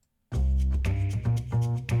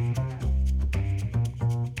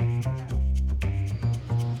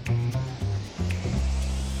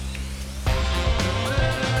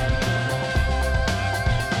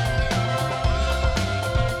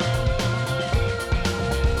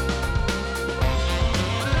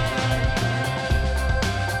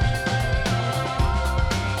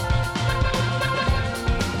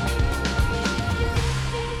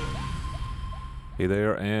Hey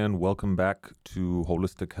there, and welcome back to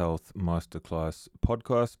Holistic Health Masterclass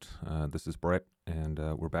podcast. This is Brett, and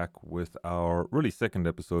we're back with our really second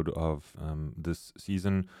episode of this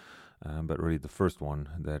season, but really the first one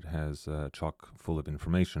that has chock full of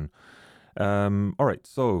information. All right,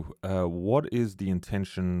 so what is the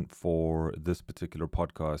intention for this particular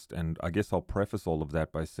podcast? And I guess I'll preface all of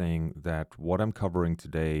that by saying that what I'm covering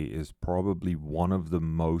today is probably one of the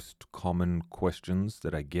most common questions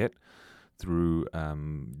that I get through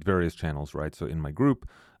various channels, right? So in my group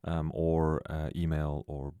or email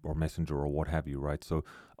or messenger or what have you, right? So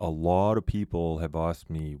a lot of people have asked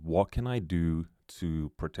me, what can I do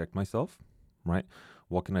to protect myself, right?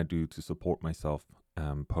 What can I do to support myself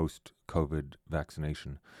post-COVID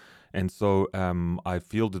vaccination? And so I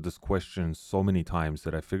fielded this question so many times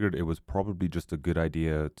that I figured it was probably just a good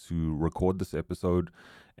idea to record this episode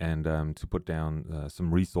and to put down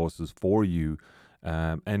some resources for you.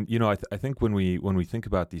 And you know, I think when we think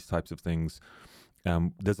about these types of things,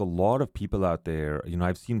 there's a lot of people out there. You know,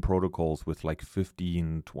 I've seen protocols with like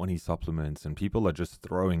 15, 20 supplements, and people are just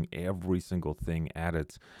throwing every single thing at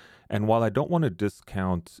it. And while I don't want to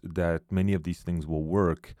discount that many of these things will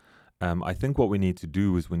work, I think what we need to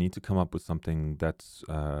do is we need to come up with something that's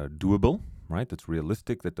doable, right? That's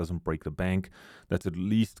realistic, that doesn't break the bank, that's at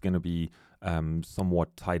least going to be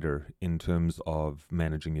somewhat tighter in terms of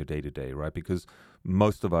managing your day-to-day, right? Because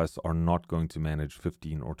most of us are not going to manage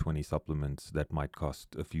 15 or 20 supplements that might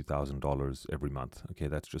cost a few $1,000s every month. Okay,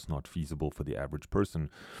 that's just not feasible for the average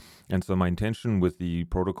person. And so my intention with the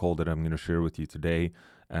protocol that I'm going to share with you today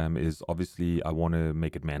is obviously I want to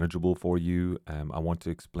make it manageable for you. I want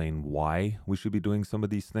to explain why we should be doing some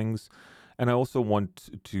of these things. And I also want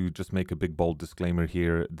to just make a big, bold disclaimer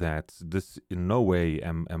here that this in no way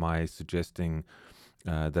am I suggesting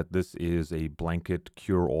that this is a blanket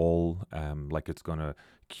cure-all, like it's going to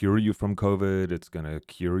cure you from COVID, it's going to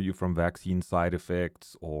cure you from vaccine side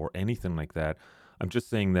effects or anything like that. I'm just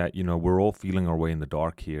saying that, you know, we're all feeling our way in the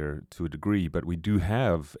dark here to a degree, but we do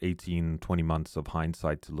have 18, 20 months of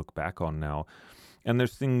hindsight to look back on now. And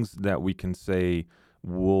there's things that we can say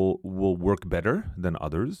will work better than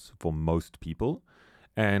others for most people.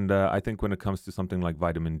 And I think when it comes to something like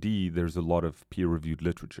vitamin D, there's a lot of peer-reviewed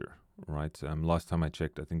literature, right? Last time I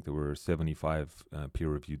checked, I think there were 75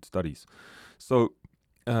 peer-reviewed studies. So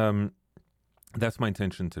that's my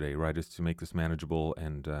intention today, right, is to make this manageable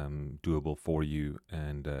and doable for you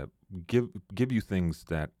and give you things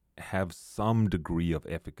that have some degree of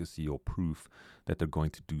efficacy or proof that they're going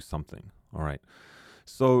to do something, all right?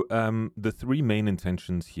 So the three main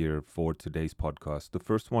intentions here for today's podcast, the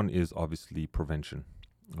first one is obviously prevention.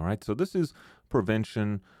 All right, so this is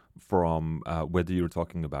prevention from whether you're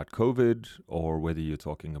talking about COVID or whether you're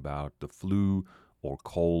talking about the flu or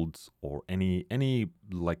colds or any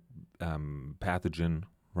like pathogen,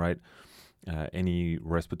 right? Any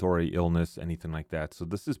respiratory illness, anything like that. So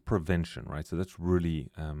this is prevention, right? So that's really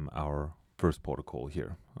our first protocol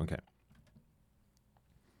here.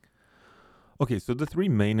 Okay, so the three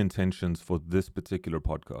main intentions for this particular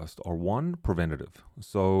podcast are one, preventative.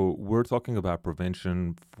 So we're talking about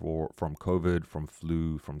prevention from COVID, from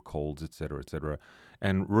flu, from colds, et cetera,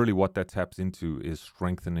 and really what that taps into is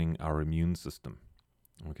strengthening our immune system.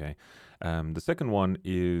 Okay, the second one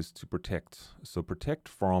is to protect. So protect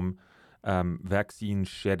from vaccine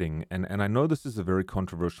shedding, and I know this is a very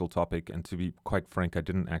controversial topic. And to be quite frank, I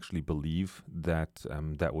didn't actually believe that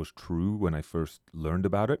that was true when I first learned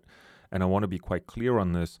about it. And I want to be quite clear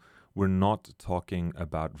on this. We're not talking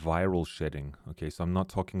about viral shedding, okay? So I'm not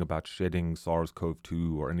talking about shedding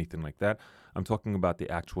SARS-CoV-2 or anything like that. I'm talking about the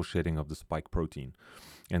actual shedding of the spike protein.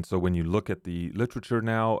 And so when you look at the literature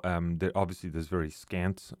now, there's very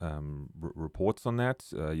scant reports on that.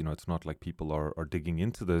 You know, it's not like people are digging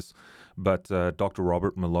into this. But Dr.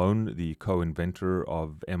 Robert Malone, the co-inventor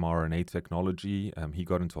of mRNA technology, he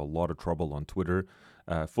got into a lot of trouble on Twitter,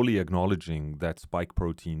 fully acknowledging that spike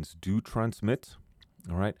proteins do transmit,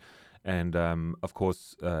 all right? And of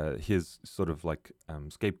course, his sort of like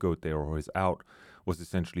scapegoat there, or his out, was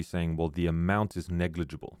essentially saying, well, the amount is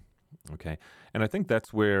negligible. Okay, and I think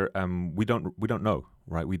that's where we don't know,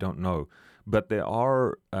 right? We don't know, but there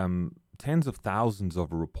are tens of thousands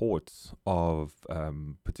of reports of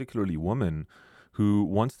particularly women who,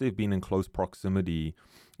 once they've been in close proximity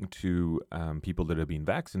to people that have been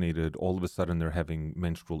vaccinated, all of a sudden they're having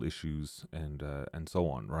menstrual issues and so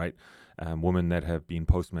on, right? Women that have been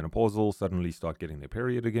postmenopausal suddenly start getting their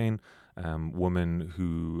period again. Women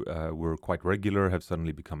who were quite regular have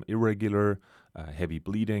suddenly become irregular, heavy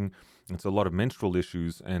bleeding. It's a lot of menstrual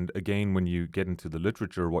issues. And again, when you get into the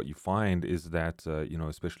literature, what you find is that,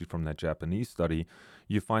 especially from that Japanese study,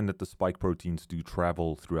 you find that the spike proteins do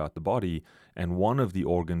travel throughout the body. And one of the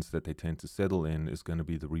organs that they tend to settle in is going to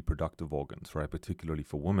be the reproductive organs, right? Particularly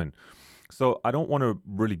for women. So I don't want to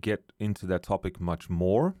really get into that topic much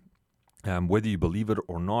more. Whether you believe it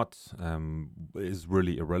or not is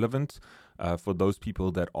really irrelevant for those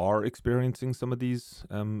people that are experiencing some of these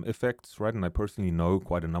effects, right? And I personally know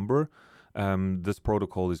quite a number. This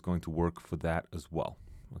protocol is going to work for that as well,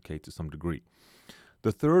 okay, to some degree.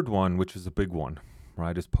 The third one, which is a big one,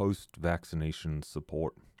 right, is post-vaccination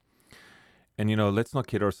support. And, let's not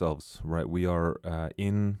kid ourselves, right? We are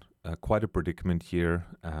in quite a predicament here.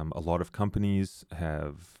 A lot of companies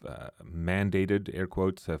have mandated, air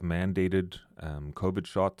quotes, have mandated COVID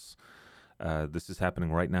shots. This is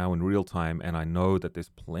happening right now in real time. And I know that there's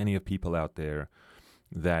plenty of people out there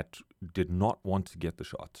that did not want to get the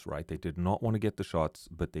shots, right? They did not want to get the shots,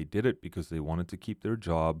 but they did it because they wanted to keep their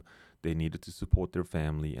job. They needed to support their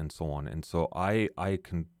family and so on. And so I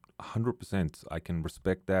can 100%, I can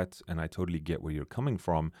respect that, and I totally get where you're coming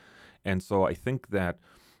from. And so I think that,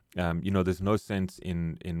 there's no sense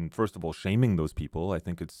in first of all, shaming those people. I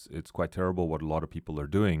think it's quite terrible what a lot of people are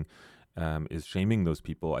doing, is shaming those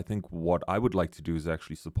people. I think what I would like to do is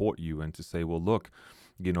actually support you and to say, well, look,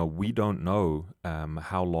 we don't know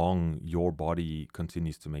how long your body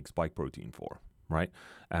continues to make spike protein for. Right?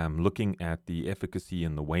 Looking at the efficacy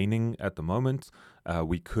and the waning at the moment,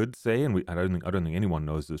 we could say, and I don't think anyone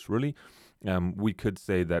knows this really, we could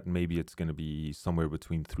say that maybe it's going to be somewhere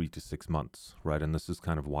between 3 to 6 months, right? And this is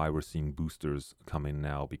kind of why we're seeing boosters come in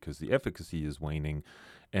now, because the efficacy is waning.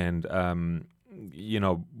 And,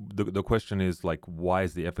 the question is like, why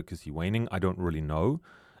is the efficacy waning? I don't really know.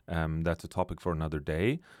 That's a topic for another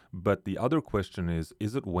day. But the other question is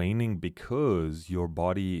it waning because your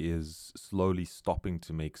body is slowly stopping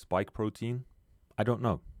to make spike protein? I don't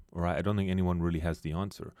know, right? I don't think anyone really has the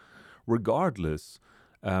answer. Regardless,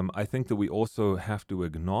 I think that we also have to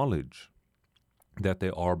acknowledge that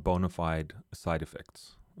there are bona fide side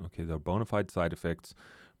effects. Okay, there are bona fide side effects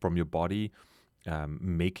from your body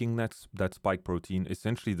making that spike protein.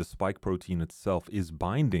 Essentially, the spike protein itself is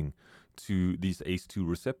binding to these ACE2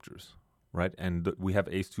 receptors, right? And we have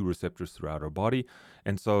ACE2 receptors throughout our body.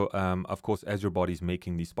 And so, of course, as your body's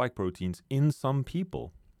making these spike proteins, in some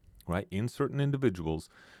people, right, in certain individuals,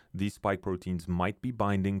 these spike proteins might be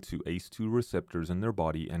binding to ACE2 receptors in their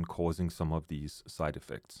body and causing some of these side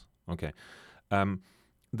effects. Okay.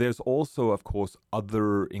 There's also, of course,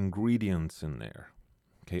 other ingredients in there.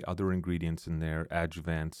 Okay, other ingredients in there,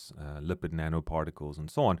 adjuvants, lipid nanoparticles, and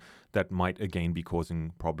so on, that might again be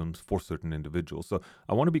causing problems for certain individuals. So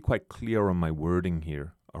I want to be quite clear on my wording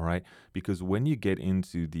here, all right? Because when you get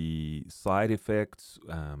into the side effects,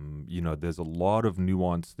 there's a lot of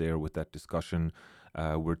nuance there with that discussion.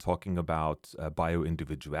 We're talking about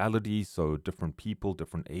bio-individuality, so different people,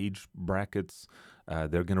 different age brackets,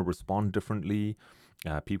 they're going to respond differently.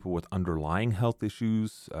 People with underlying health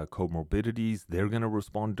issues, comorbidities, they're going to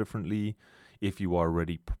respond differently. If you are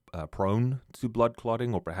already prone to blood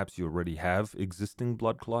clotting, or perhaps you already have existing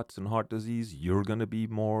blood clots and heart disease, you're going to be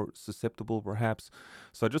more susceptible perhaps.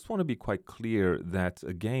 So I just want to be quite clear that,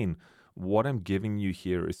 again, what I'm giving you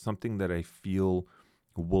here is something that I feel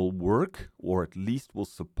will work, or at least will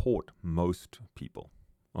support most people.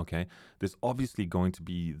 Okay, there's obviously going to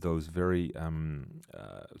be those very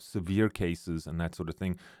severe cases and that sort of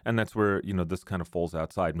thing. And that's where, this kind of falls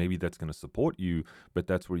outside. Maybe that's going to support you, but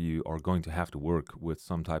that's where you are going to have to work with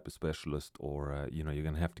some type of specialist, or, you're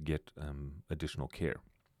going to have to get additional care.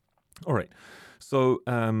 All right, so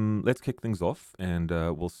let's kick things off, and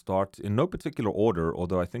we'll start in no particular order,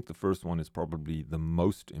 although I think the first one is probably the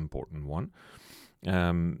most important one.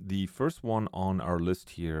 The first one on our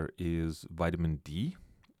list here is vitamin D.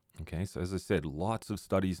 Okay, so as I said, lots of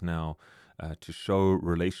studies now to show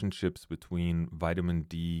relationships between vitamin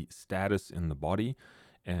D status in the body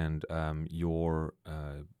and your,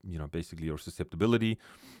 basically your susceptibility.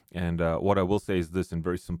 And what I will say is this, in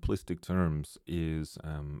very simplistic terms, is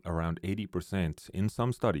around 80% in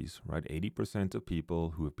some studies, right? 80% of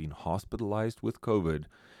people who have been hospitalized with COVID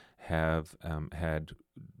have had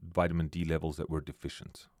vitamin D levels that were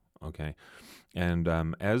deficient. Okay. And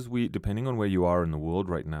depending on where you are in the world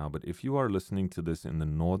right now, but if you are listening to this in the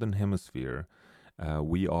Northern Hemisphere,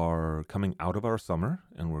 we are coming out of our summer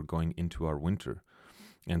and we're going into our winter.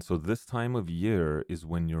 And so this time of year is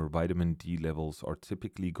when your vitamin D levels are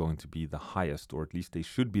typically going to be the highest, or at least they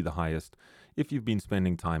should be the highest if you've been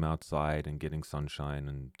spending time outside and getting sunshine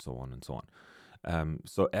and so on and so on.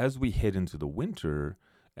 So as we head into the winter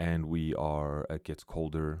and it gets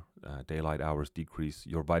colder, daylight hours decrease,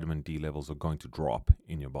 your vitamin D levels are going to drop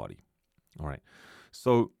in your body. All right.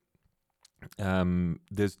 So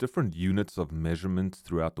there's different units of measurement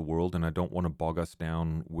throughout the world, and I don't want to bog us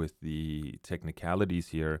down with the technicalities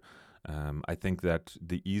here. I think that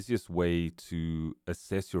the easiest way to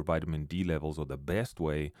assess your vitamin D levels, or the best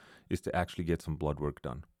way, is to actually get some blood work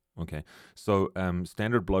done. Okay, so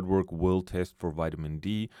standard blood work will test for vitamin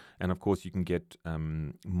D, and of course you can get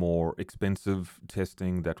more expensive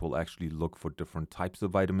testing that will actually look for different types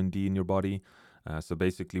of vitamin D in your body. So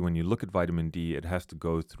basically, when you look at vitamin D, it has to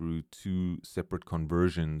go through two separate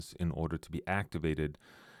conversions in order to be activated,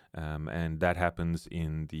 and that happens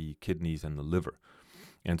in the kidneys and the liver.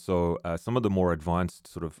 And so some of the more advanced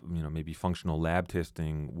sort of, maybe functional lab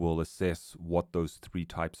testing will assess what those three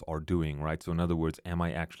types are doing, right? So in other words, am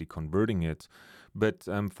I actually converting it? But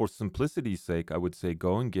for simplicity's sake, I would say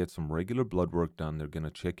go and get some regular blood work done. They're going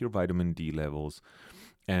to check your vitamin D levels.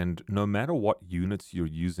 And no matter what units you're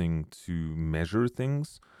using to measure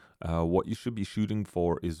things, what you should be shooting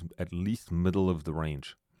for is at least middle of the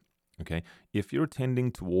range. Okay, if you're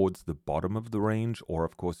tending towards the bottom of the range, or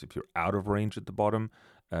of course, if you're out of range at the bottom,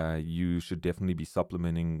 you should definitely be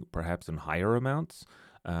supplementing perhaps in higher amounts.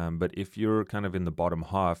 But if you're kind of in the bottom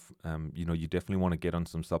half, you definitely want to get on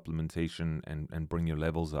some supplementation and bring your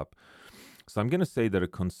levels up. So I'm going to say that a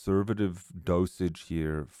conservative dosage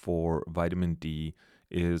here for vitamin D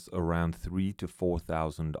is around 3,000 to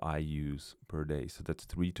 4,000 IUs per day. So that's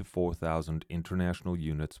 3,000 to 4,000 international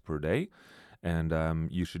units per day.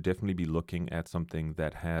 And you should definitely be looking at something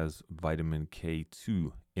that has vitamin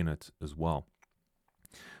K2 in it as well.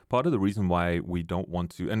 Part of the reason why we don't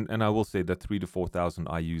want to, and I will say that 3,000 to 4,000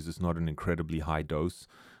 IUs is not an incredibly high dose.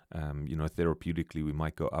 Therapeutically, we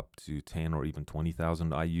might go up to 10 or even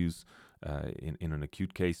 20,000 IUs in an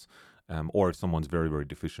acute case, or if someone's very, very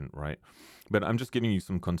deficient, right? But I'm just giving you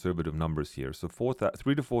some conservative numbers here. So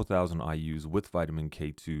 3,000 to 4,000 IUs with vitamin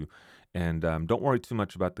K2. And don't worry too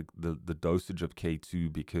much about the dosage of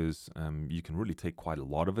K2, because you can really take quite a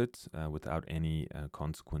lot of it without any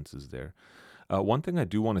consequences there. One thing I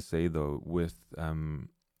do want to say, though, with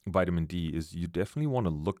vitamin D is you definitely want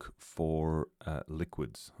to look for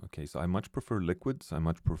liquids. Okay, so I much prefer liquids. I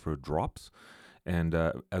much prefer drops, and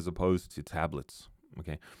as opposed to tablets.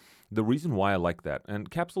 Okay. The reason why I like that, and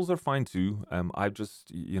capsules are fine too. I've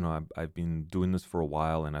been doing this for a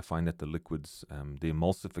while, and I find that the liquids, the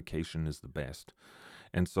emulsification is the best.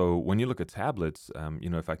 And so when you look at tablets,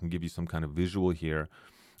 if I can give you some kind of visual here,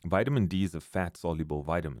 vitamin D is a fat-soluble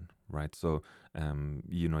vitamin, right? So,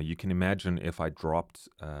 you can imagine if I dropped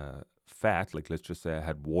fat, like let's just say I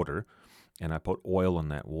had water, and I put oil on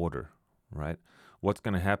that water, right? What's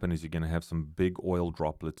going to happen is you're going to have some big oil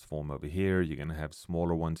droplets form over here. You're going to have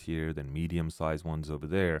smaller ones here, then medium-sized ones over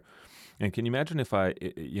there. And can you imagine if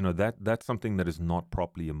that's something that is not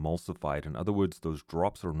properly emulsified? In other words, those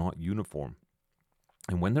drops are not uniform.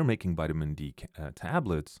 And when they're making vitamin D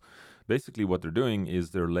tablets, basically what they're doing is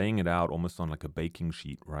they're laying it out almost on like a baking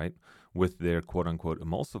sheet, right, with their quote-unquote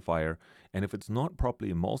emulsifier. And if it's not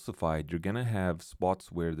properly emulsified, you're going to have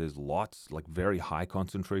spots where there's lots, like very high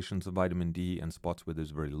concentrations of vitamin D, and spots where there's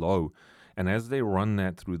very low. And as they run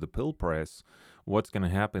that through the pill press, what's going to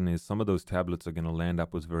happen is some of those tablets are going to land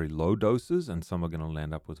up with very low doses, and some are going to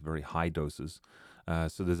land up with very high doses.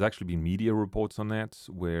 So there's actually been media reports on that,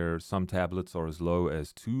 where some tablets are as low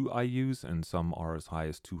as 2 IUs and some are as high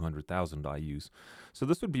as 200,000 IUs. So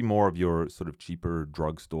this would be more of your sort of cheaper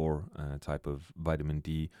drugstore type of vitamin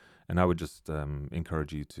D. And I would just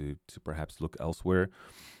encourage you to perhaps look elsewhere.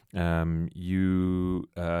 The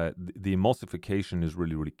emulsification is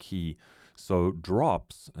really, really key. So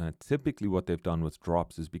drops, typically what they've done with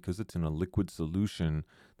drops is, because it's in a liquid solution,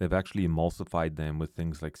 they've actually emulsified them with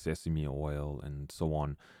things like sesame oil and so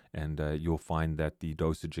on. And you'll find that the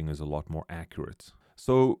dosaging is a lot more accurate.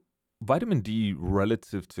 So vitamin D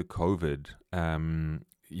relative to COVID,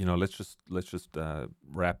 let's just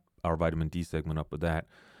wrap our vitamin D segment up with that.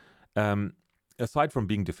 Aside from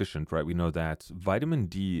being deficient, right, we know that vitamin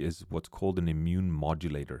D is what's called an immune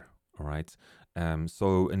modulator, all right?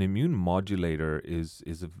 So an immune modulator is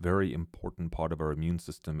a very important part of our immune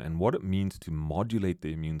system, and what it means to modulate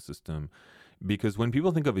the immune system, because when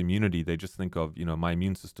people think of immunity, they just think of, my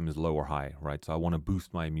immune system is low or high, right? So I want to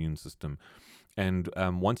boost my immune system. And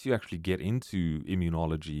once you actually get into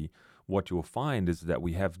immunology, what you'll find is that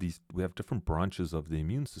we have different branches of the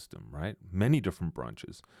immune system, right? Many different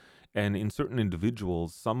branches. And in certain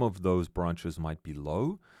individuals, some of those branches might be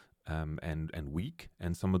low and weak,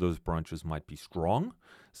 and some of those branches might be strong.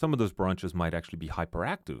 Some of those branches might actually be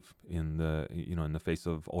hyperactive in the face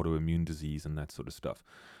of autoimmune disease and that sort of stuff.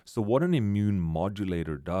 So what an immune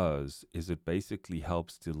modulator does is it basically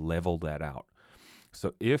helps to level that out.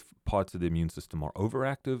 So if parts of the immune system are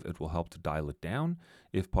overactive, it will help to dial it down.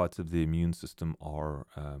 If parts of the immune system are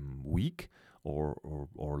weak or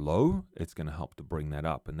low, it's going to help to bring that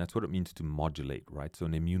up. And that's what it means to modulate, right? So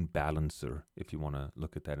an immune balancer, if you want to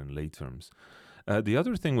look at that in lay terms. The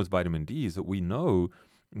other thing with vitamin D is that we know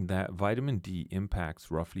that vitamin D impacts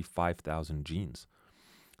roughly 5,000 genes.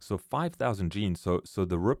 So 5,000 genes. So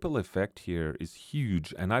the ripple effect here is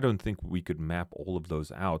huge. And I don't think we could map all of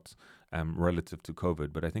those out relative to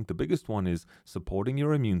COVID. But I think the biggest one is supporting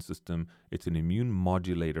your immune system. It's an immune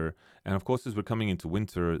modulator. And of course, as we're coming into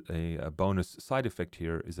winter, a bonus side effect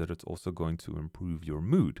here is that it's also going to improve your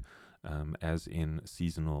mood, as in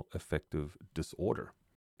seasonal affective disorder.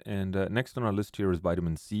 And next on our list here is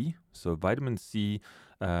vitamin C. So vitamin C,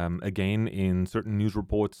 again, in certain news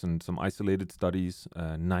reports and some isolated studies,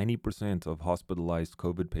 90% of hospitalized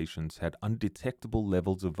COVID patients had undetectable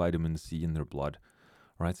levels of vitamin C in their blood.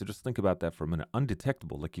 Right? So just think about that for a minute.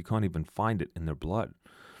 Undetectable, like you can't even find it in their blood.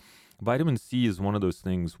 Vitamin C is one of those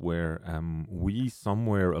things where we,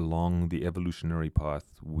 somewhere along the evolutionary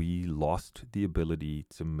path, we lost the ability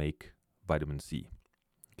to make vitamin C,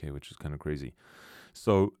 okay, which is kind of crazy.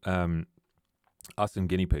 So us and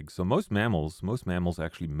guinea pigs. So most mammals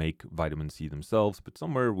actually make vitamin C themselves, but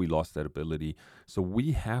somewhere we lost that ability. So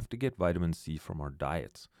we have to get vitamin C from our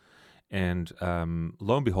diets. And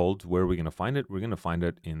lo and behold, where are we going to find it? We're going to find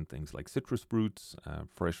it in things like citrus fruits,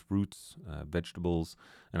 fresh fruits, vegetables,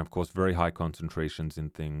 and of course, very high concentrations in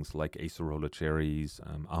things like acerola cherries,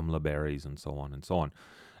 amla berries, and so on and so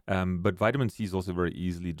on. But vitamin C is also very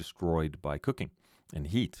easily destroyed by cooking and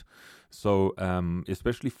heat. So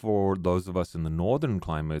especially for those of us in the northern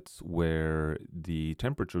climates where the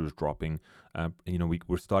temperature is dropping,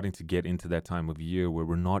 we're starting to get into that time of year where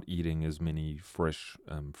we're not eating as many fresh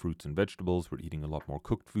fruits and vegetables. We're eating a lot more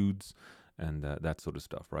cooked foods and that sort of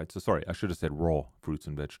stuff, right? So sorry, I should have said raw fruits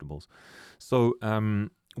and vegetables. So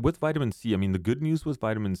with vitamin C, I mean, the good news with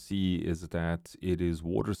vitamin C is that it is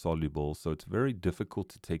water soluble, so it's very difficult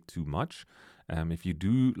to take too much. If you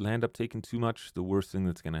do land up taking too much, the worst thing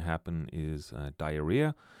that's going to happen is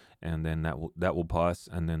diarrhea, and then that will pass,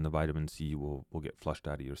 and then the vitamin C will get flushed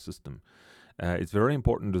out of your system. It's very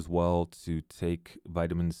important as well to take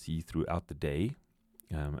vitamin C throughout the day,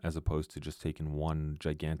 as opposed to just taking one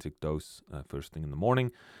gigantic dose first thing in the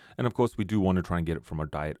morning. And of course, we do want to try and get it from our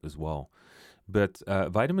diet as well. But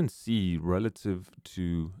vitamin C relative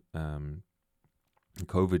to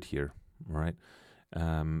COVID here, right?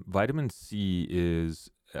 Vitamin C is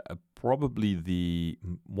probably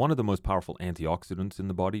one of the most powerful antioxidants in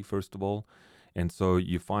the body, first of all. And so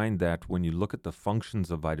you find that when you look at the functions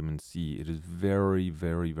of vitamin C, it is very,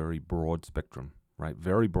 very, very broad spectrum, right?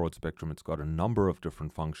 Very broad spectrum. It's got a number of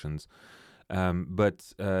different functions.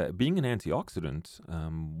 But being an antioxidant,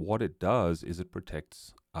 what it does is it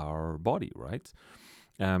protects our body, right?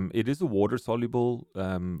 It is a water-soluble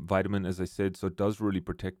vitamin, as I said, so it does really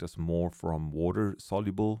protect us more from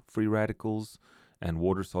water-soluble free radicals and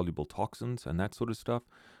water-soluble toxins and that sort of stuff.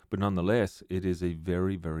 But nonetheless, it is a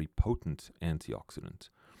very, very potent antioxidant.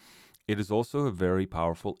 It is also a very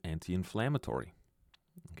powerful anti-inflammatory.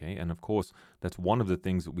 Okay, and of course, that's one of the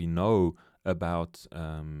things that we know about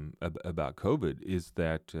COVID is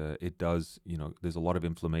that it does, there's a lot of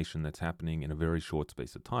inflammation that's happening in a very short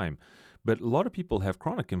space of time. But a lot of people have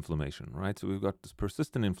chronic inflammation, right? So we've got this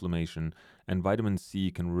persistent inflammation, and vitamin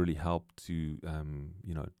C can really help to,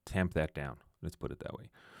 tamp that down. Let's put it that way.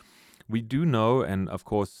 We do know, and of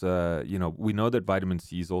course, we know that vitamin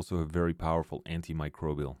C is also a very powerful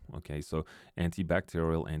antimicrobial. Okay, so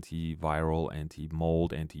antibacterial, antiviral,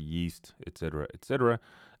 anti-mold, anti-yeast, etc., etc.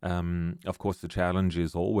 Of course, the challenge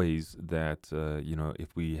is always that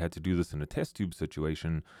if we had to do this in a test tube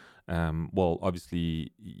situation,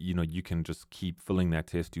 obviously, you can just keep filling that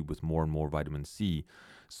test tube with more and more vitamin C.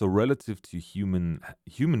 So relative to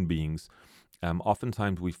human beings,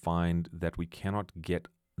 oftentimes we find that we cannot get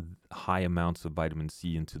high amounts of vitamin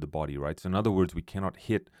C into the body, right? So in other words, we cannot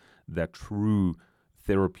hit that true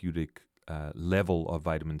therapeutic level of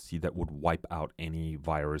vitamin C that would wipe out any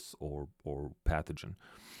virus or pathogen.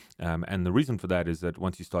 And the reason for that is that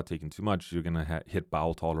once you start taking too much, you're going to hit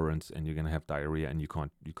bowel tolerance and you're going to have diarrhea and you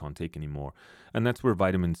can't take anymore. And that's where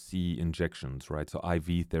vitamin C injections, right? So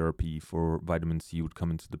IV therapy for vitamin C would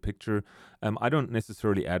come into the picture. I don't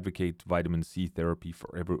necessarily advocate vitamin C therapy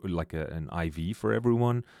for an IV for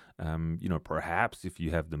everyone. Perhaps if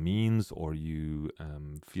you have the means or you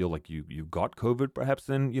feel like you got COVID, perhaps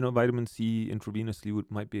then vitamin C intravenously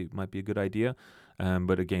might be a good idea.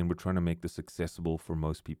 But again, we're trying to make this accessible for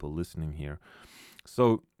most people listening here.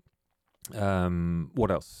 So,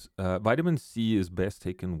 what else? Vitamin C is best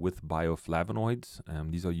taken with bioflavonoids.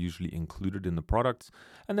 These are usually included in the products,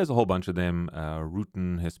 and there's a whole bunch of them: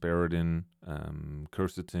 rutin, hesperidin,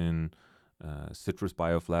 quercetin, citrus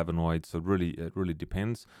bioflavonoids. So it really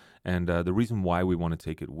depends. And the reason why we want to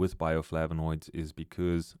take it with bioflavonoids is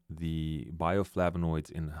because the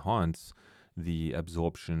bioflavonoids enhance the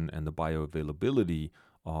absorption and the bioavailability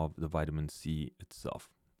of the vitamin C itself.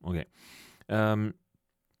 Okay.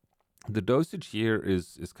 The dosage here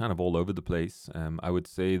is kind of all over the place. I would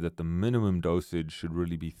say that the minimum dosage should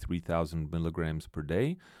really be 3,000 milligrams per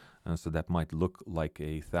day. So that might look like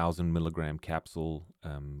a 1,000 milligram capsule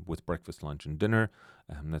with breakfast, lunch, and dinner.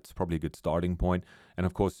 That's probably a good starting point. And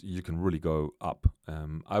of course, you can really go up.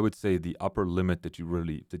 I would say the upper limit that you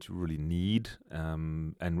really need,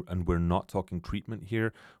 and we're not talking treatment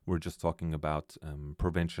here. We're just talking about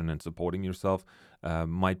prevention and supporting yourself.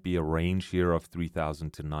 Might be a range here of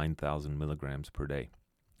 3,000 to 9,000 milligrams per day.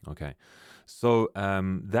 Okay, so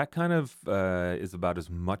that kind of is about as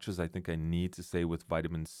much as I think I need to say with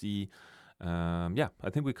vitamin C. I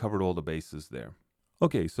think we covered all the bases there.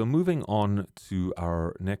 Okay, so moving on to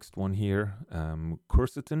our next one here,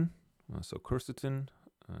 quercetin. So quercetin,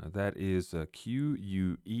 that is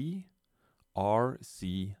QUERCETIN,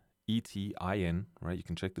 right? You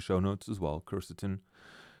can check the show notes as well, quercetin.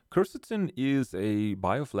 Quercetin is a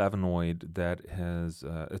bioflavonoid that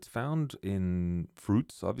it's found in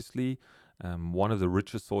fruits, obviously. One of the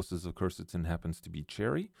richest sources of quercetin happens to be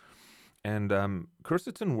cherry. And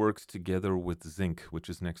quercetin works together with zinc, which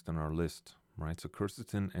is next on our list, right? So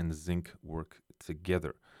quercetin and zinc work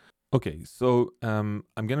together. Okay, so I'm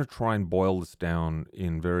going to try and boil this down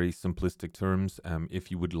in very simplistic terms.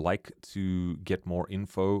 If you would like to get more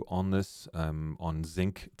info on this, on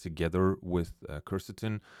zinc together with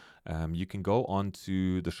quercetin, you can go on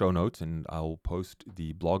to the show notes and I'll post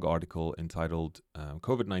the blog article entitled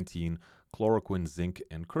COVID-19, Chloroquine, Zinc,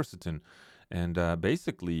 and Quercetin. And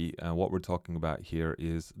basically, what we're talking about here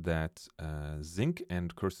is that zinc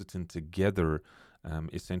and quercetin together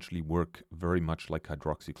essentially work very much like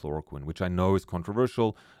hydroxychloroquine, which I know is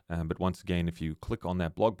controversial. But once again, if you click on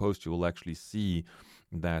that blog post, you will actually see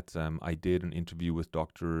that I did an interview with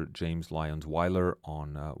Dr. James Lyons-Weiler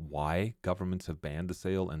on why governments have banned the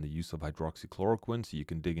sale and the use of hydroxychloroquine, so you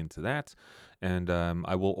can dig into that. And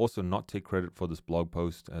I will also not take credit for this blog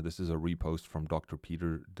post. This is a repost from Dr.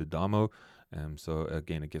 Peter D'Adamo. So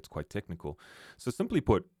again, it gets quite technical. So simply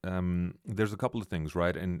put, there's a couple of things,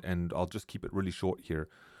 right? And I'll just keep it really short here.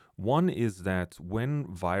 One is that when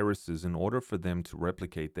viruses, in order for them to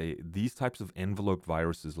replicate, these types of enveloped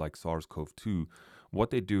viruses like SARS-CoV-2, what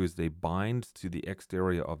they do is they bind to the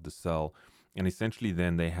exterior of the cell, and essentially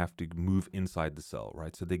then they have to move inside the cell,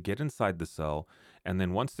 right? So they get inside the cell, and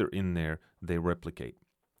then once they're in there, they replicate.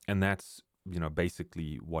 And that's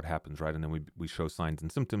basically what happens, right? And then we show signs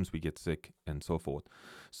and symptoms, we get sick, and so forth.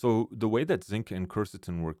 So the way that zinc and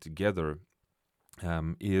quercetin work together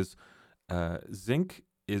is zinc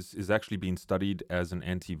is actually being studied as an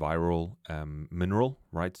antiviral mineral,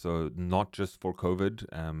 right? So not just for COVID,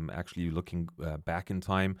 actually looking back in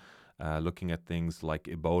time, looking at things like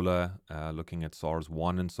Ebola, looking at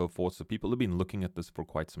SARS-1 and so forth. So people have been looking at this for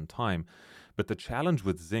quite some time. But the challenge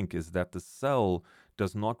with zinc is that the cell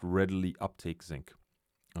does not readily uptake zinc.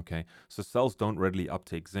 Okay, so cells don't readily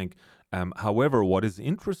uptake zinc. However, what is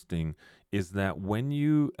interesting is that when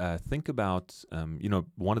you think about,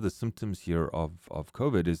 one of the symptoms here of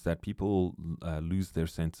COVID is that people lose their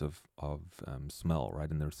sense of smell, right,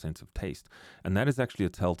 and their sense of taste. And that is actually a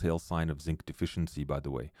telltale sign of zinc deficiency, by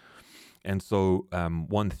the way. And so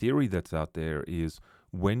one theory that's out there is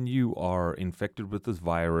when you are infected with this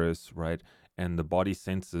virus, right, and the body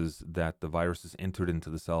senses that the virus has entered into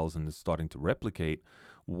the cells and is starting to replicate,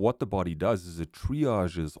 what the body does is it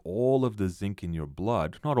triages all of the zinc in your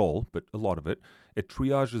blood, not all, but a lot of it. It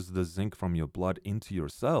triages the zinc from your blood into your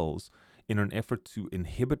cells in an effort to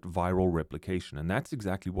inhibit viral replication. And that's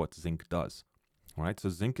exactly what zinc does, right? So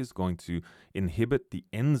zinc is going to inhibit the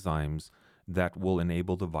enzymes that will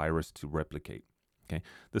enable the virus to replicate. Okay.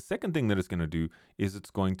 The second thing that it's going to do is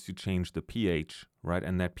it's going to change the pH, right?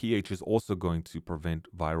 And that pH is also going to prevent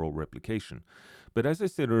viral replication. But as I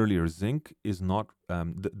said earlier, zinc is not,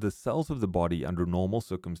 the cells of the body under normal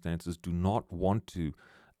circumstances do not want to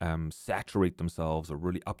saturate themselves or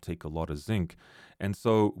really uptake a lot of zinc. And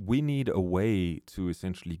so we need a way to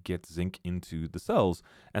essentially get zinc into the cells,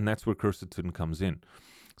 and that's where quercetin comes in.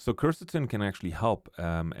 So quercetin can actually help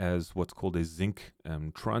as what's called a zinc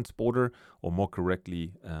transporter, or more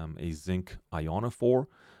correctly, a zinc ionophore.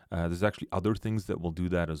 There's actually other things that will do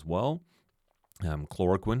that as well.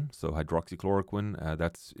 Chloroquine, so hydroxychloroquine,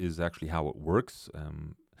 that is actually how it works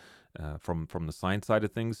from the science side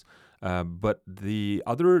of things. But the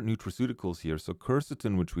other nutraceuticals here, so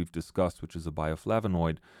quercetin, which we've discussed, which is a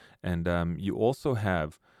bioflavonoid, and you also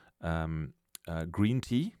have green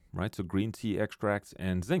tea, right? So green tea extracts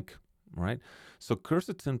and zinc, right? So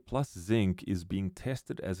quercetin plus zinc is being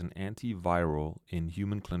tested as an antiviral in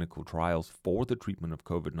human clinical trials for the treatment of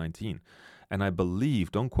COVID-19. And I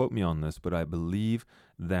believe, don't quote me on this, but I believe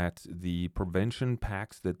that the prevention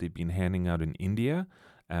packs that they've been handing out in India,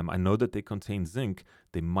 I know that they contain zinc.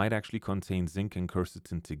 They might actually contain zinc and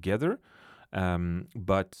quercetin together.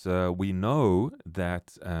 But we know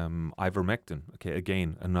that ivermectin, okay,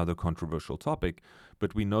 again, another controversial topic,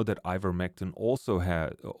 but we know that ivermectin also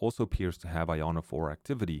appears to have ionophore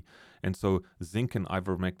activity. And so zinc and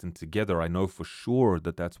ivermectin together, I know for sure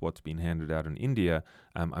that that's what's being handed out in India.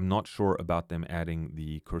 I'm not sure about them adding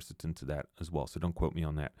the quercetin to that as well, so don't quote me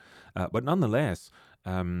on that. But nonetheless,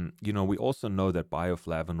 we also know that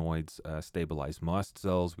bioflavonoids stabilize mast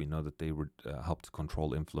cells. We know that they would help to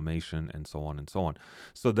control inflammation and so on and so on.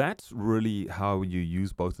 So that's really how you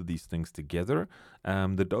use both of these things together.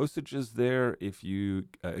 The dosages there, if you,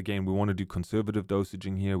 again, we want to do conservative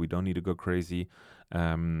dosaging here. We don't need to go crazy.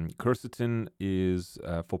 Quercetin is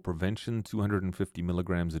for prevention 250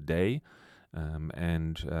 milligrams a day.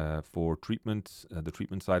 And for treatment, the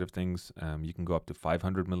treatment side of things, you can go up to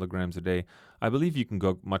 500 milligrams a day. I believe you can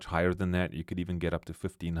go much higher than that. You could even get up to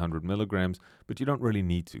 1,500 milligrams, but you don't really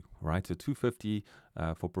need to, right? So 250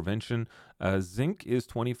 for prevention. Zinc is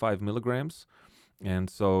 25 milligrams. And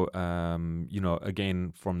so,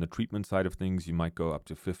 again, from the treatment side of things, you might go up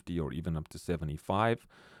to 50 or even up to 75.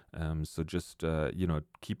 So just,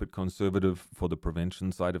 keep it conservative for the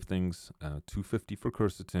prevention side of things. 250 for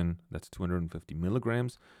quercetin, that's 250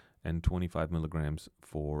 milligrams, and 25 milligrams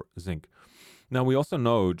for zinc. Now, we also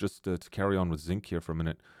know, just to carry on with zinc here for a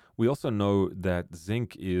minute, we also know that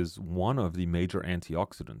zinc is one of the major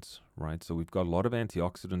antioxidants, right? So we've got a lot of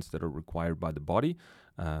antioxidants that are required by the body.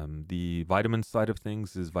 The vitamin side of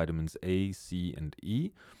things is vitamins A, C, and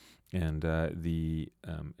E. And the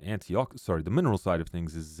mineral side of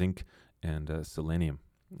things is zinc and selenium.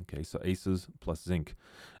 Okay, so ACEs plus zinc.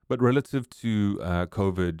 But relative to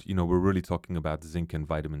COVID, we're really talking about zinc and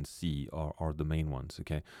vitamin C are the main ones.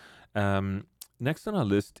 Okay. Next on our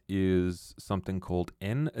list is something called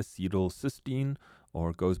N-acetylcysteine,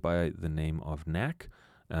 or goes by the name of NAC.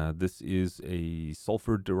 This is a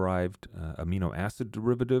sulfur-derived amino acid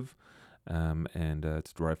derivative, and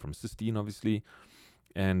it's derived from cysteine, obviously.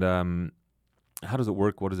 And how does it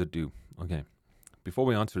work? What does it do? Okay, before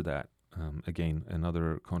we answer that, again,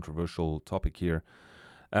 another controversial topic here.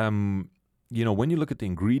 When you look at the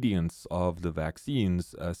ingredients of the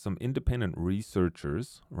vaccines, some independent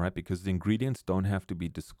researchers, right, because the ingredients don't have to be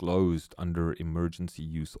disclosed under emergency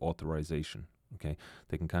use authorization. Okay,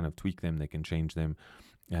 they can kind of tweak them, they can change them.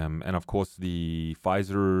 And of course, the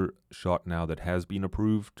Pfizer shot now that has been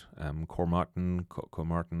approved,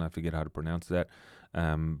 Comirnaty, I forget how to pronounce that,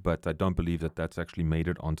 but I don't believe that that's actually made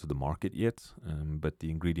it onto the market yet, but the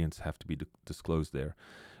ingredients have to be disclosed there.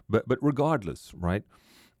 But regardless, right,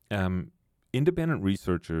 independent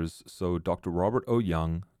researchers, so Dr. Robert O.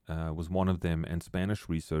 Young was one of them, and Spanish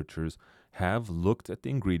researchers have looked at the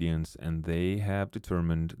ingredients, and they have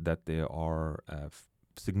determined that there are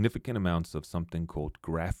significant amounts of something called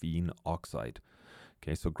graphene oxide.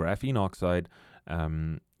 Okay, so graphene oxide,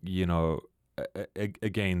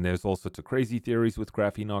 again, there's all sorts of crazy theories with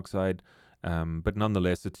graphene oxide, but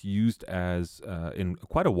nonetheless, it's used as in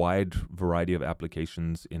quite a wide variety of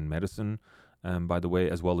applications in medicine, by the way,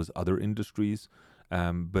 as well as other industries.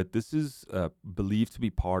 But this is believed to be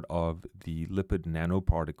part of the lipid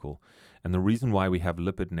nanoparticle. And the reason why we have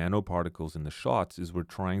lipid nanoparticles in the shots is we're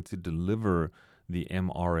trying to deliver the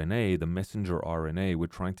mRNA, the messenger RNA, we're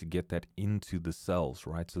trying to get that into the cells,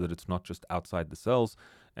 right? So that it's not just outside the cells,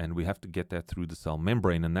 and we have to get that through the cell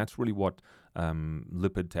membrane. And that's really what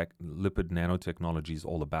lipid nanotechnology is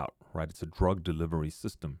all about, right? It's a drug delivery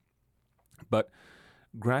system. But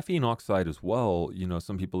Graphene oxide as well,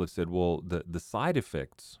 some people have said, well, the side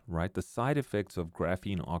effects, right? The side effects of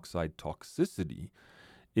graphene oxide toxicity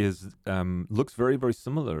is looks very, very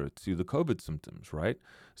similar to the COVID symptoms, right?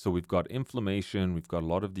 So we've got inflammation, we've got a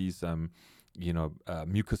lot of these,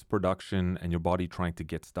 mucus production, and your body trying to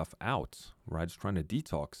get stuff out, right? It's trying to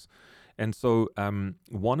detox. And so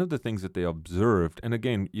one of the things that they observed, and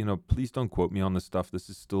again, please don't quote me on this stuff. This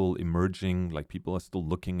is still emerging. Like, people are still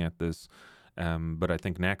looking at this. But I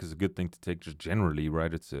think NAC is a good thing to take just generally,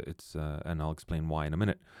 right? And I'll explain why in a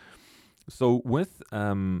minute. So with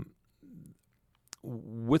graphene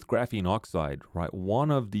oxide, right,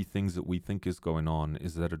 one of the things that we think is going on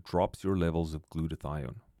is that it drops your levels of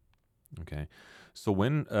glutathione. Okay, so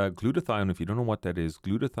when glutathione, if you don't know what that is,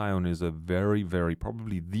 glutathione is a very, very,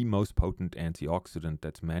 probably the most potent antioxidant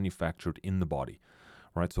that's manufactured in the body,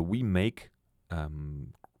 right? So we make,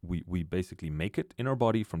 we basically make it in our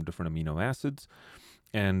body from different amino acids,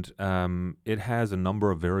 and it has a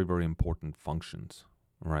number of very, very important functions,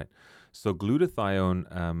 right? So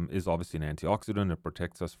glutathione is obviously an antioxidant. It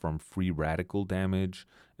protects us from free radical damage.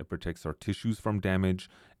 It protects our tissues from damage.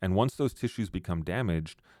 And once those tissues become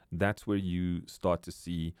damaged, that's where you start to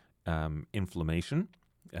see inflammation.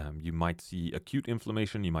 You might see acute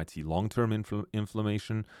inflammation. You might see long-term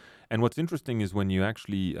inflammation. And what's interesting is when you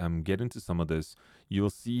actually get into some of this, you'll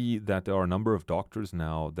see that there are a number of doctors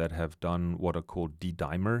now that have done what are called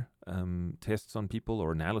D-dimer tests on people,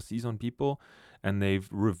 or analyses on people. And they've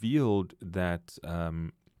revealed that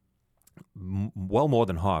well more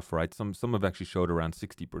than half, right? Some have actually showed around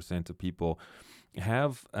 60% of people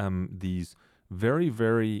have these very,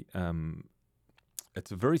 very,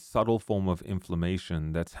 it's a very subtle form of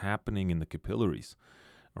inflammation that's happening in the capillaries,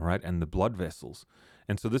 all right, and the blood vessels.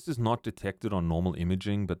 And so this is not detected on normal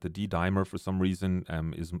imaging, but the D-dimer for some reason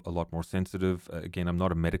is a lot more sensitive. Again, I'm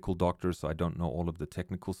not a medical doctor, so I don't know all of the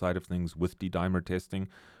technical side of things with D-dimer testing.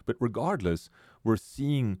 But regardless, we're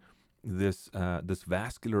seeing this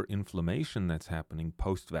vascular inflammation that's happening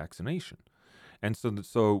post-vaccination. And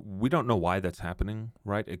so we don't know why that's happening,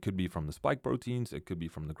 right? It could be from the spike proteins, it could be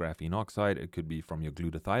from the graphene oxide, it could be from your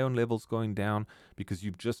glutathione levels going down because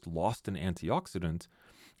you've just lost an antioxidant.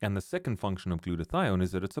 And the second function of glutathione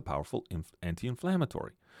is that it's a powerful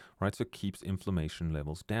anti-inflammatory, right? So it keeps inflammation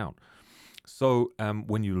levels down. So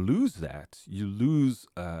when you lose that, you lose,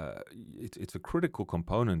 it's a critical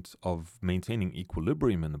component of maintaining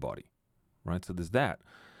equilibrium in the body, right? So there's that.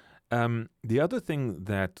 The other thing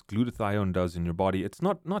that glutathione does in your body, it's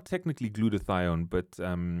not technically glutathione, but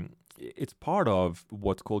it's part of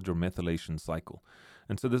what's called your methylation cycle.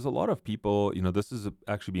 And so there's a lot of people, this has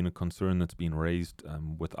actually been a concern that's been raised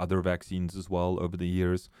with other vaccines as well over the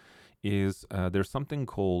years, is there's something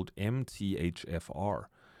called MTHFR.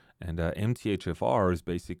 And MTHFR is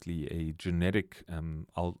basically a genetic,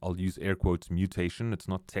 I'll use air quotes, mutation. It's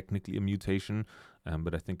not technically a mutation,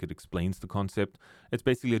 but I think it explains the concept. It's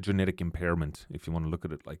basically a genetic impairment, if you want to look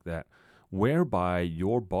at it like that, whereby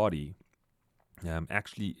your body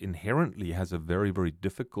actually inherently has a very, very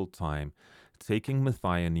difficult time taking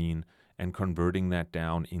methionine and converting that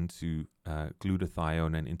down into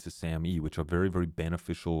glutathione and into SAMe, which are very, very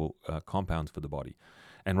beneficial compounds for the body.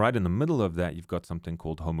 And right in the middle of that, you've got something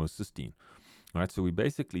called homocysteine. All right, so we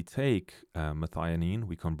basically take methionine,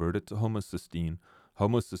 we convert it to homocysteine.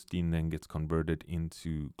 Homocysteine then gets converted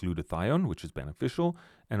into glutathione, which is beneficial,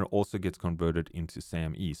 and it also gets converted into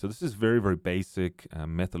SAMe. So this is very, very basic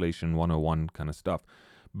methylation 101 kind of stuff.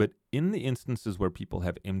 But in the instances where people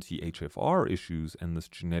have MTHFR issues and this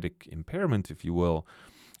genetic impairment, if you will,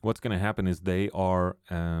 what's going to happen is they are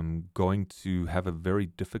going to have a very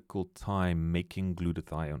difficult time making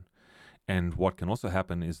glutathione. And what can also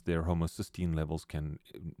happen is their homocysteine levels can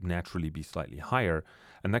naturally be slightly higher.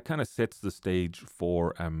 And that kind of sets the stage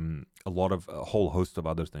for a whole host of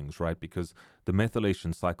other things, right? Because the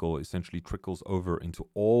methylation cycle essentially trickles over into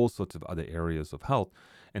all sorts of other areas of health.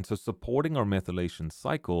 And so supporting our methylation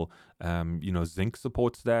cycle, zinc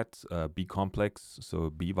supports that, B complex, so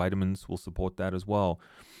B vitamins will support that as well.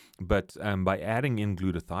 But by adding in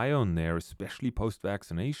glutathione there, especially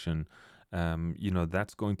post-vaccination,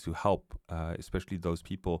 that's going to help, especially those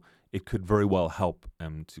people. It could very well help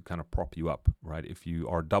to kind of prop you up, right? If you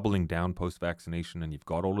are doubling down post-vaccination and you've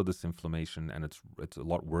got all of this inflammation and it's a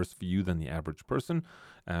lot worse for you than the average person,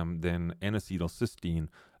 then N-acetylcysteine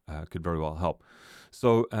could very well help.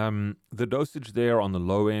 So the dosage there on the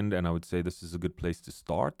low end, and I would say this is a good place to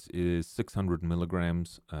start, is 600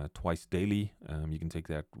 milligrams twice daily. You can take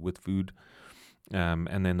that with food.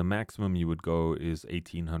 And then the maximum you would go is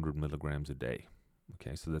 1,800 milligrams a day.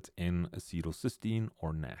 Okay, so that's N-acetylcysteine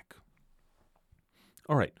or NAC.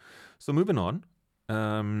 All right, so moving on.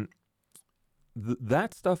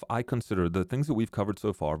 that stuff I consider, the things that we've covered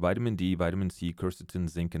so far, vitamin D, vitamin C, quercetin,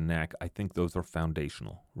 zinc, and NAC, I think those are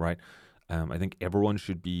foundational, right? I think everyone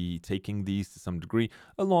should be taking these to some degree,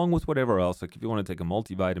 along with whatever else. Like if you want to take a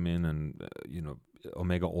multivitamin and,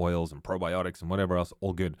 omega oils and probiotics and whatever else,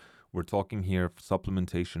 all good. We're talking here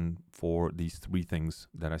supplementation for these three things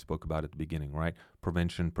that I spoke about at the beginning, right?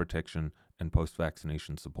 Prevention, protection, and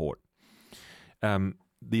post-vaccination support.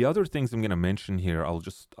 The other things I'm going to mention here,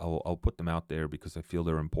 I'll put them out there because I feel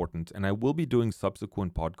they're important. And I will be doing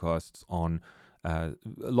subsequent podcasts on a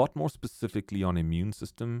lot more specifically on immune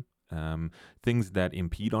system, things that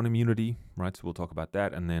impede on immunity, right? So we'll talk about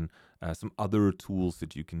that. And then some other tools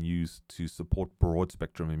that you can use to support broad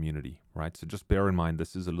spectrum immunity, right? So just bear in mind,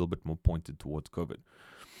 this is a little bit more pointed towards COVID.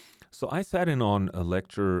 So I sat in on a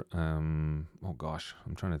lecture, I'm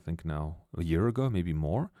trying to think now, a year ago, maybe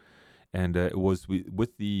more. And it was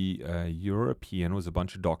with the European, it was a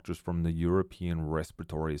bunch of doctors from the European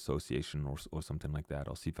Respiratory Association or something like that.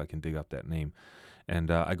 I'll see if I can dig up that name.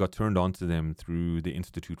 And I got turned on to them through the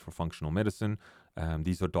Institute for Functional Medicine.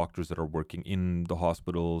 These are doctors that are working in the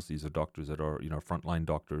hospitals. These are doctors that are, frontline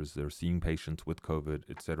doctors. They're seeing patients with COVID,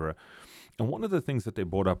 etc. And one of the things that they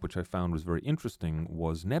brought up, which I found was very interesting,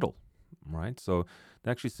 was nettle, right? So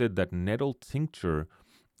they actually said that nettle tincture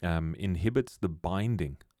inhibits the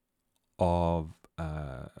binding of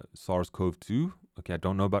SARS-CoV-2. Okay, I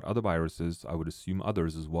don't know about other viruses. I would assume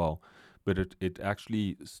others as well. But it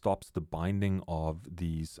actually stops the binding of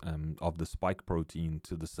these of the spike protein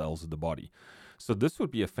to the cells of the body. So this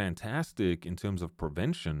would be a fantastic in terms of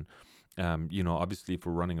prevention. Obviously, if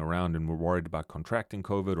we're running around and we're worried about contracting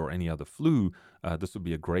COVID or any other flu, this would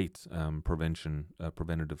be a great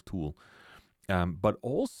preventative tool. But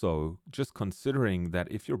also just considering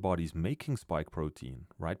that if your body's making spike protein,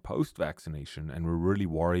 right, post-vaccination, and we're really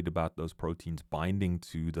worried about those proteins binding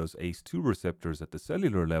to those ACE2 receptors at the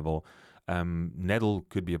cellular level, nettle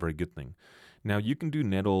could be a very good thing. Now, you can do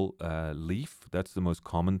nettle leaf. That's the most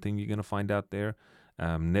common thing you're going to find out there.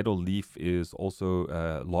 Nettle leaf is also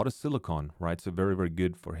a lot of silicon, right? So very, very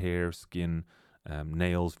good for hair, skin,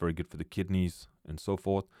 nails, very good for the kidneys, and so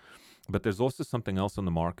forth. But there's also something else on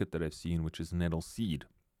the market that I've seen, which is nettle seed.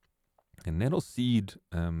 And nettle seed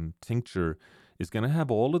tincture is going to have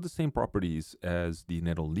all of the same properties as the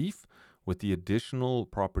nettle leaf, with the additional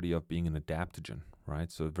property of being an adaptogen,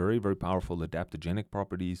 right? So very, very powerful adaptogenic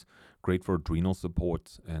properties, great for adrenal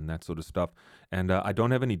support and that sort of stuff. And I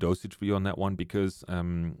don't have any dosage for you on that one because,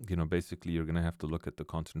 basically you're going to have to look at the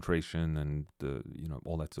concentration and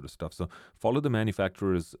all that sort of stuff. So follow the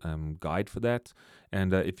manufacturer's guide for that.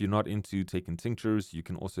 And if you're not into taking tinctures, you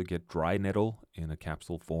can also get dry nettle in a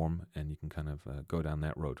capsule form, and you can kind of go down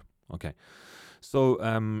that road. Okay. So,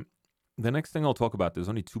 the next thing I'll talk about, there's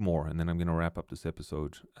only two more, and then I'm going to wrap up this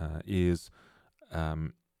episode, is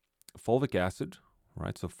fulvic acid,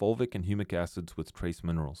 right? So fulvic and humic acids with trace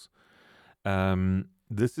minerals.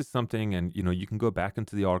 This is something, and you can go back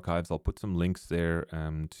into the archives. I'll put some links there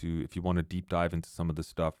to if you want to deep dive into some of this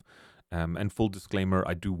stuff. And full disclaimer,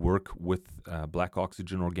 I do work with Black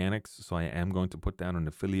Oxygen Organics, so I am going to put down an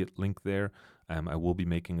affiliate link there. I will be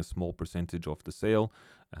making a small percentage off the sale,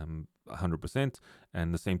 100%,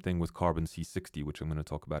 and the same thing with Carbon C60, which I'm going to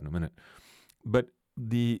talk about in a minute. But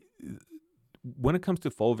when it comes to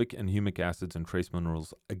fulvic and humic acids and trace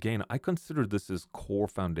minerals, again, I consider this as core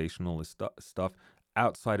foundational stuff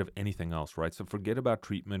outside of anything else, right? So forget about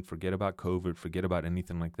treatment, forget about COVID, forget about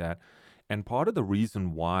anything like that. And part of the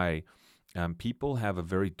reason why people have a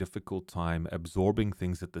very difficult time absorbing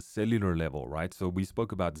things at the cellular level, right? So we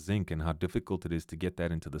spoke about zinc and how difficult it is to get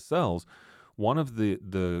that into the cells. One of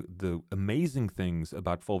the amazing things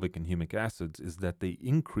about fulvic and humic acids is that they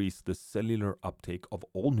increase the cellular uptake of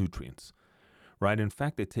all nutrients, right? In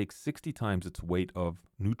fact, they take 60 times its weight of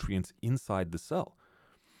nutrients inside the cell.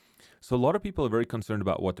 So a lot of people are very concerned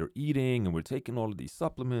about what they're eating, and we're taking all of these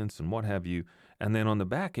supplements and what have you. And then on the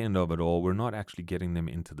back end of it all, we're not actually getting them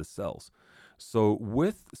into the cells. So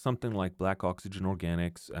with something like Black Oxygen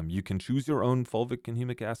Organics, you can choose your own fulvic and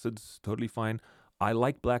humic acids, totally fine. I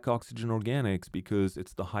like Black Oxygen Organics because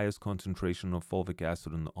it's the highest concentration of fulvic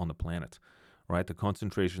acid on the planet, right? The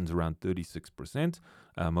concentration is around 36%.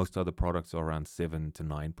 Most other products are around 7 to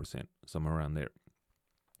 9%, somewhere around there.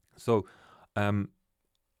 So,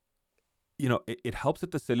 it helps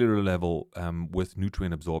at the cellular level with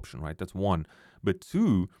nutrient absorption, right? That's one. But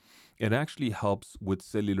two, it actually helps with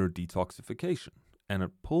cellular detoxification, and it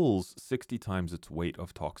pulls 60 times its weight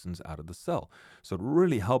of toxins out of the cell. So it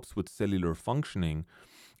really helps with cellular functioning.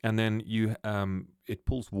 And then it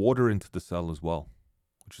pulls water into the cell as well,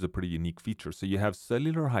 which is a pretty unique feature. So you have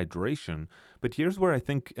cellular hydration, but here's where I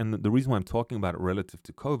think, and the reason why I'm talking about it relative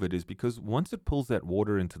to COVID is because once it pulls that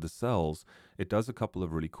water into the cells, it does a couple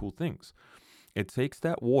of really cool things. It takes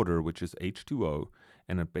that water, which is H2O,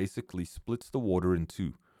 and it basically splits the water in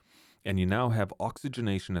two. And you now have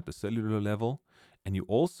oxygenation at the cellular level, and you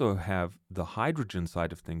also have the hydrogen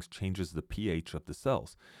side of things changes the pH of the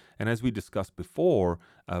cells. And as we discussed before,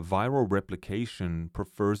 viral replication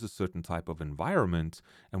prefers a certain type of environment,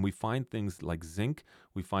 and we find things like zinc,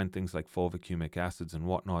 we find things like fulvic humic acids and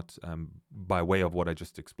whatnot, by way of what I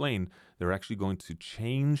just explained, they're actually going to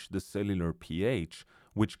change the cellular pH,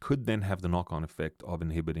 which could then have the knock-on effect of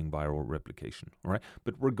inhibiting viral replication, all right?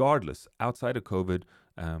 But regardless, outside of COVID,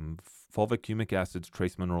 fulvic humic acids,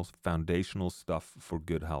 trace minerals, foundational stuff for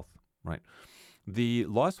good health, right? The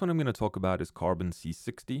last one I'm going to talk about is carbon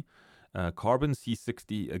C60. Carbon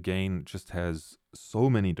C60, again, just has so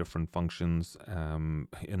many different functions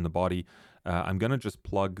in the body. I'm going to just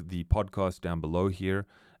plug the podcast down below here.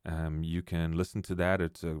 You can listen to that.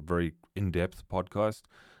 It's a very in-depth podcast.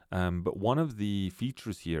 But one of the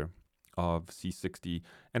features here of C60,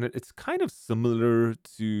 and it's kind of similar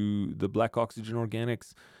to the Black Oxygen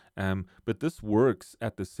Organics, but this works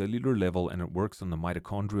at the cellular level and it works on the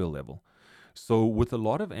mitochondrial level. So with a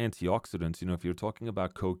lot of antioxidants, if you're talking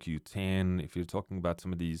about CoQ10, if you're talking about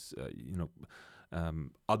some of these,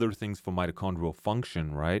 other things for mitochondrial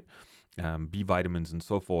function, right? B vitamins and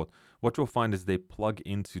so forth, what you'll find is they plug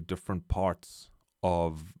into different parts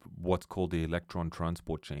of what's called the electron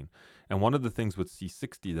transport chain. And one of the things with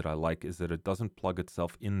C60 that I like is that it doesn't plug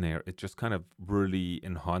itself in there. It just kind of really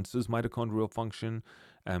enhances mitochondrial function.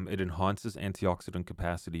 It enhances antioxidant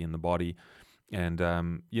capacity in the body. And,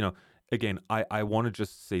 again, I want to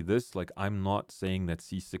just say this, like, I'm not saying that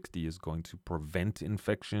C60 is going to prevent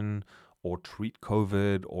infection or treat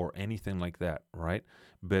COVID or anything like that, right?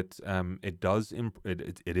 But it does,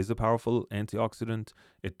 it is a powerful antioxidant.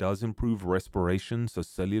 It does improve respiration, so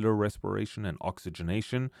cellular respiration and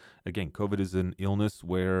oxygenation. Again, COVID is an illness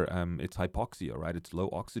where it's hypoxia, right? It's low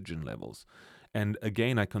oxygen levels. And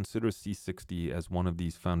again, I consider C60 as one of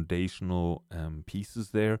these foundational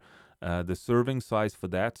pieces there. The serving size for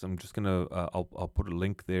that, I'm just going to, I'll put a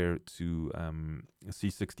link there to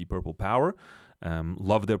C60 Purple Power.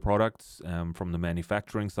 Love their products from the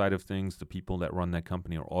manufacturing side of things. The people that run that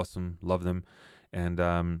company are awesome. Love them.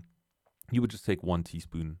 And you would just take 1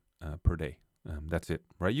 teaspoon per day. That's it,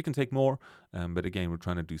 right? You can take more, but again, we're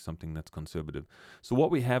trying to do something that's conservative. So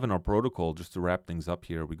what we have in our protocol, just to wrap things up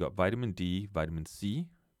here, we got vitamin D, vitamin C,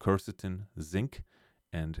 quercetin, zinc,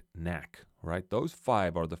 and NAC, right? Those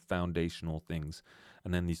 5 are the foundational things.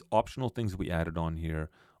 And then these optional things we added on here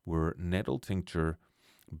were nettle tincture,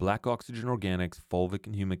 Black Oxygen Organics, fulvic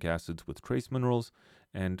and humic acids with trace minerals,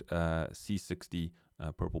 and C60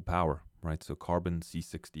 Purple Power, right? So carbon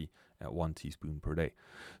C60 at 1 teaspoon per day.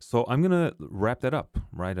 So I'm going to wrap that up,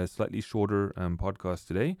 right? A slightly shorter podcast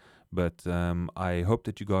today, but I hope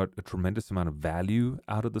that you got a tremendous amount of value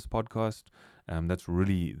out of this podcast. That's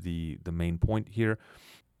really the main point here.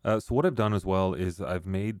 So what I've done as well is I've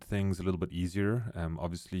made things a little bit easier.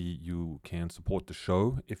 Obviously, you can support the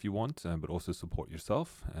show if you want, but also support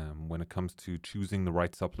yourself. When it comes to choosing the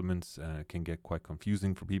right supplements, it can get quite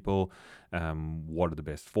confusing for people. What are the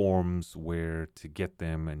best forms, where to get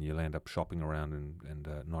them, and you'll end up shopping around and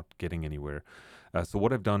not getting anywhere. So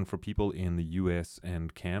what I've done for people in the US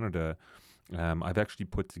and Canada, I've actually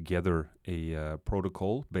put together a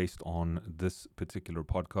protocol based on this particular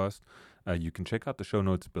podcast. You can check out the show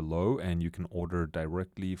notes below, and you can order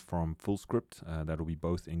directly from Fullscript. That'll be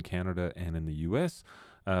both in Canada and in the US.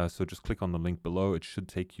 So just click on the link below. It should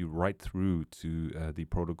take you right through to the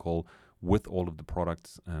protocol with all of the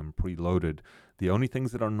products preloaded. The only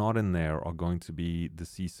things that are not in there are going to be the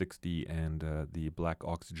C60 and the Black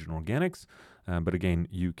Oxygen Organics. But again,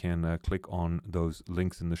 you can click on those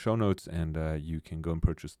links in the show notes, and you can go and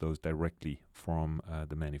purchase those directly from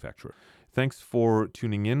the manufacturer. Thanks for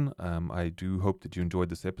tuning in. I do hope that you enjoyed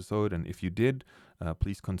this episode. And if you did,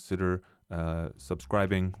 please consider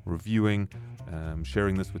subscribing, reviewing,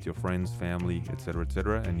 sharing this with your friends, family, etc.,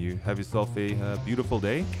 etc. And you have yourself a beautiful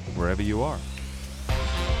day wherever you are.